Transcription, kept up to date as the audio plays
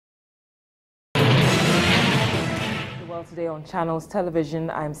Well, today on Channels Television,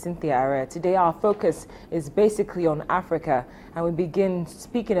 I'm Cynthia Ara. Today our focus is basically on Africa, and we begin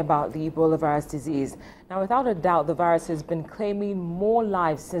speaking about the Ebola virus disease. Now, without a doubt, the virus has been claiming more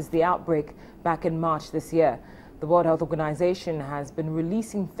lives since the outbreak back in March this year. The World Health Organization has been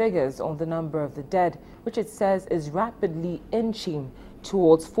releasing figures on the number of the dead, which it says is rapidly inching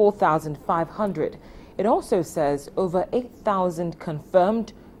towards 4,500. It also says over 8,000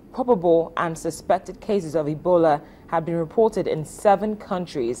 confirmed, probable and suspected cases of Ebola have been reported in 7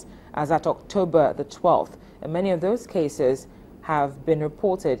 countries as at October the 12th. And many of those cases have been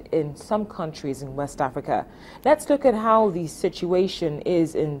reported in some countries in West Africa. Let's look at how the situation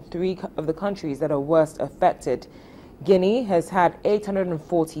is in 3 of the countries that are worst affected. Guinea has had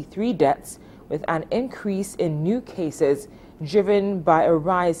 843 deaths, with an increase in new cases driven by a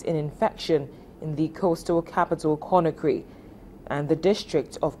rise in infection in the coastal capital Conakry and the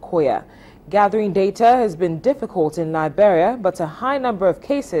district of Koya. Gathering data has been difficult in Liberia, but a high number of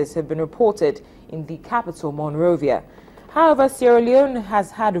cases have been reported in the capital, Monrovia. However, Sierra Leone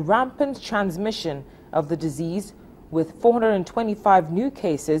has had rampant transmission of the disease, with 425 new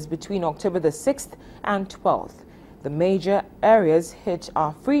cases between October the 6th and 12th. The major areas hit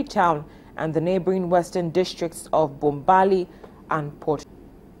are Freetown and the neighboring western districts of Bombali and Port.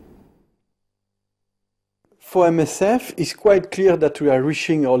 For MSF, it's quite clear that we are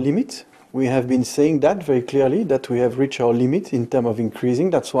reaching our limit. We have been saying that very clearly, that we have reached our limit in terms of increasing.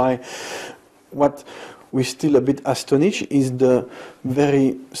 That's why what we're still a bit astonished is the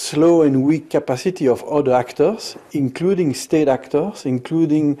very slow and weak capacity of other actors, including state actors,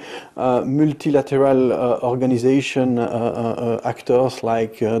 including multilateral organization actors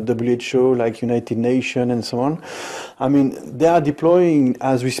like WHO, like United Nations and so on. I mean, they are deploying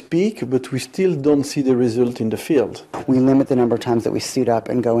as we speak, but we still don't see the result in the field. We limit the number of times that we suit up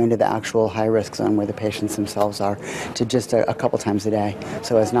and go into the actual high-risk zone where the patients themselves are to just a couple times a day,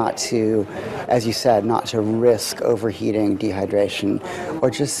 so as not to, as you said, not to risk overheating, dehydration, or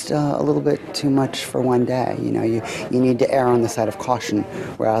just a little bit too much for one day. You know, you need to err on the side of caution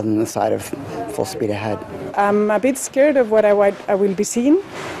rather than the side of full speed ahead. I'm a bit scared of what I will be seeing,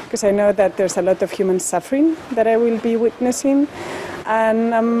 because I know that there's a lot of human suffering that I will be witnessing.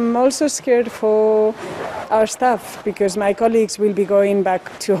 And I'm also scared for our staff, because my colleagues will be going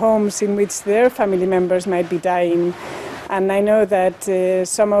back to homes in which their family members might be dying. And I know that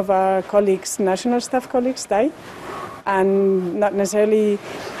some of our colleagues, national staff colleagues, die, and not necessarily,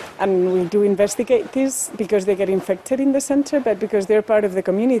 and we do investigate this because they get infected in the center, but because they're part of the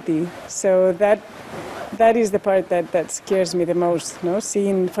community. So that is the part that scares me the most, no?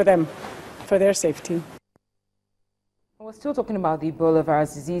 Seeing for them, for their safety. We're still talking about the Ebola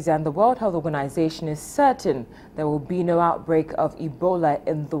virus disease, and the World Health Organization is certain there will be no outbreak of Ebola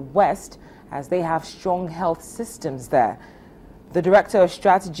in the West, as they have strong health systems there. The Director of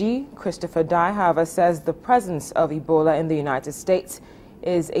Strategy, Christopher Dye, however, says the presence of Ebola in the United States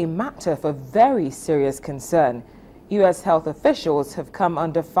is a matter for very serious concern. U.S. health officials have come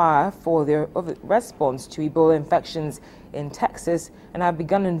under fire for their response to Ebola infections in Texas and have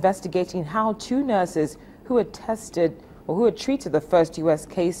begun investigating how 2 nurses who had tested or who had treated the first U.S.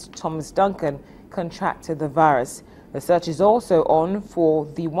 case, Thomas Duncan, contracted the virus. The search is also on for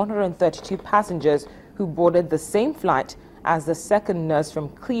the 132 passengers who boarded the same flight as the second nurse from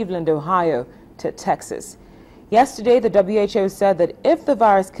Cleveland, Ohio to Texas. Yesterday, the WHO said that if the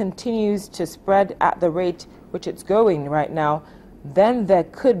virus continues to spread at the rate which it's going right now, then there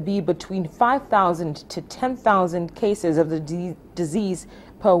could be between 5,000 to 10,000 cases of the disease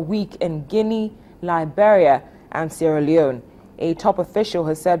per week in Guinea, Liberia, and Sierra Leone. A top official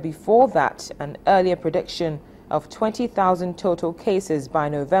has said before that an earlier prediction of 20,000 total cases by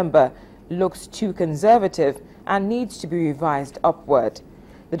November looks too conservative and needs to be revised upward.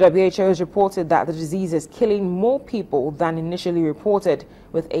 The WHO has reported that the disease is killing more people than initially reported,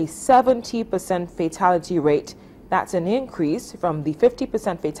 with a 70% fatality rate. That's an increase from the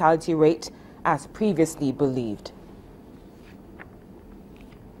 50% fatality rate as previously believed.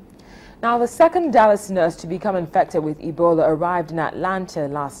 Now, the second Dallas nurse to become infected with Ebola arrived in Atlanta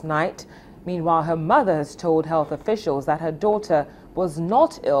last night. Meanwhile, her mother has told health officials that her daughter was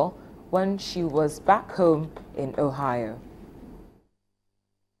not ill when she was back home in Ohio.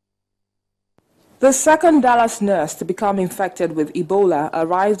 The second Dallas nurse to become infected with Ebola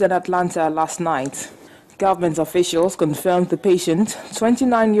arrived in Atlanta last night. Government officials confirmed the patient,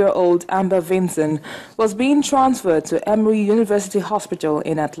 29-year-old Amber Vinson, was being transferred to Emory University Hospital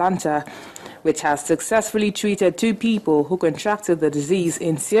in Atlanta, which has successfully treated 2 people who contracted the disease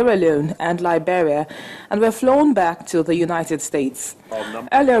in Sierra Leone and Liberia and were flown back to the United States.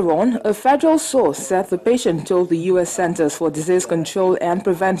 Earlier on, a federal source said the patient told the U.S. Centers for Disease Control and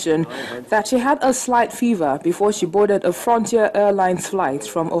Prevention that she had a slight fever before she boarded a Frontier Airlines flight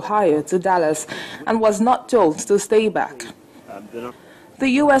from Ohio to Dallas and was not told to stay back. The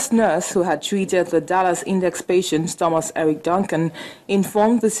U.S. nurse who had treated the Dallas Index patient, Thomas Eric Duncan,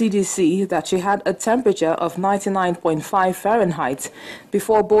 informed the CDC that she had a temperature of 99.5 Fahrenheit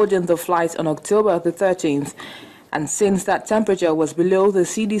before boarding the flight on October the 13th, and since that temperature was below the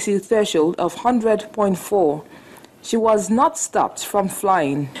CDC threshold of 100.4, she was not stopped from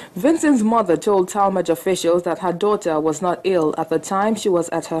flying. Vincent's mother told Talmadge officials that her daughter was not ill at the time she was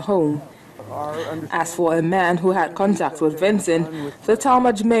at her home. As for a man who had contact with Vincent, the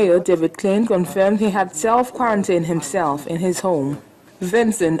Talmadge mayor, David Klein, confirmed he had self-quarantined himself in his home.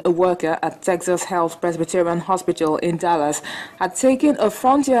 Vincent, a worker at Texas Health Presbyterian Hospital in Dallas, had taken a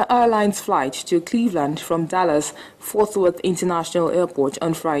Frontier Airlines flight to Cleveland from Dallas Fort Worth International Airport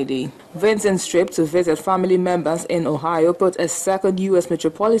on Friday. Vincent's trip to visit family members in Ohio put a second U.S.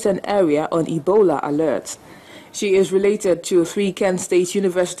 metropolitan area on Ebola alert. She is related to 3 Kent State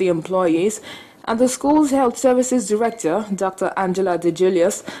University employees, and the school's health services director, Dr. Angela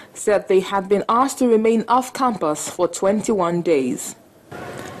DeJulius, said they had been asked to remain off campus for 21 days.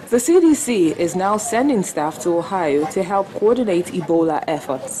 The CDC is now sending staff to Ohio to help coordinate Ebola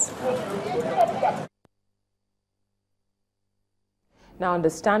efforts. Now,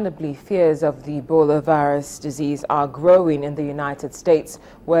 understandably, fears of the Ebola virus disease are growing in the United States,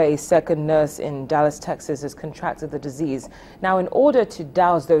 where a second nurse in Dallas, Texas, has contracted the disease. Now, in order to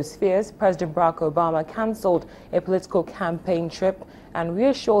douse those fears, President Barack Obama canceled a political campaign trip and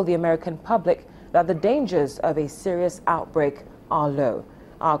reassured the American public that the dangers of a serious outbreak are low.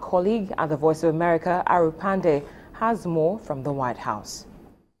 Our colleague at the Voice of America, Aru Pandey, has more from the White House.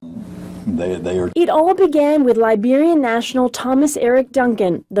 It all began with Liberian national Thomas Eric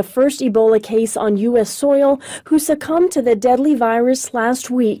Duncan, the first Ebola case on U.S. soil, who succumbed to the deadly virus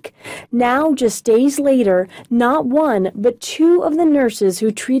last week. Now, just days later, not 1 but 2 of the nurses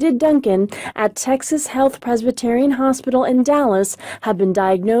who treated Duncan at Texas Health Presbyterian Hospital in Dallas have been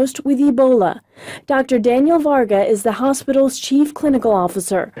diagnosed with Ebola. Dr. Daniel Varga is the hospital's chief clinical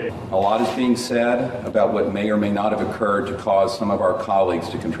officer. A lot is being said about what may or may not have occurred to cause some of our colleagues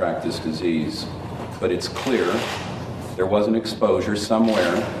to contract this disease, but it's clear there was an exposure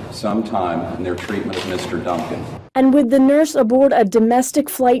somewhere, sometime in their treatment of Mr. Duncan. And with the nurse aboard a domestic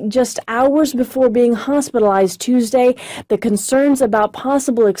flight just hours before being hospitalized Tuesday, the concerns about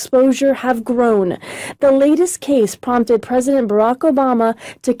possible exposure have grown. The latest case prompted President Barack Obama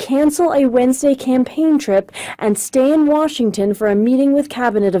to cancel a Wednesday campaign trip and stay in Washington for a meeting with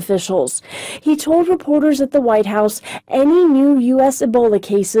cabinet officials. He told reporters at the White House any new U.S. Ebola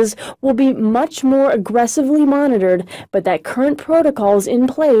cases will be much more aggressively monitored, but that current protocols in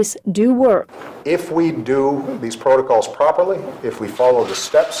place do work. If we do these protocols properly, if we follow the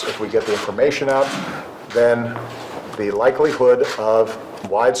steps, if we get the information out, then the likelihood of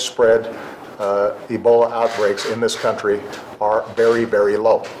widespread Ebola outbreaks in this country are very, very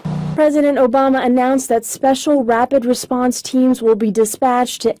low. President Obama announced that special rapid response teams will be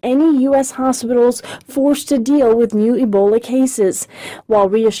dispatched to any U.S. hospitals forced to deal with new Ebola cases. While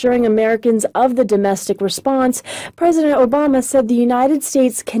reassuring Americans of the domestic response, President Obama said the United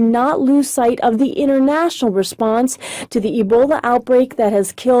States cannot lose sight of the international response to the Ebola outbreak that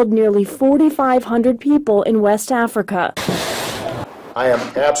has killed nearly 4,500 people in West Africa. I am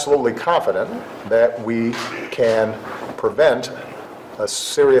absolutely confident that we can prevent a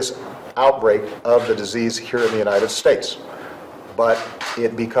serious outbreak of the disease here in the United States. But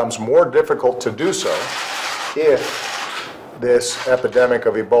it becomes more difficult to do so if this epidemic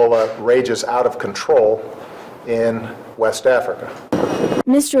of Ebola rages out of control in West Africa.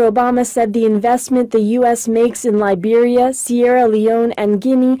 Mr. Obama said the investment the U.S. makes in Liberia, Sierra Leone, and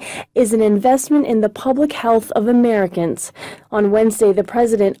Guinea is an investment in the public health of Americans. On Wednesday, the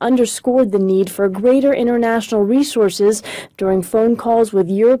president underscored the need for greater international resources during phone calls with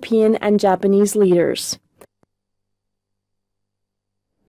European and Japanese leaders.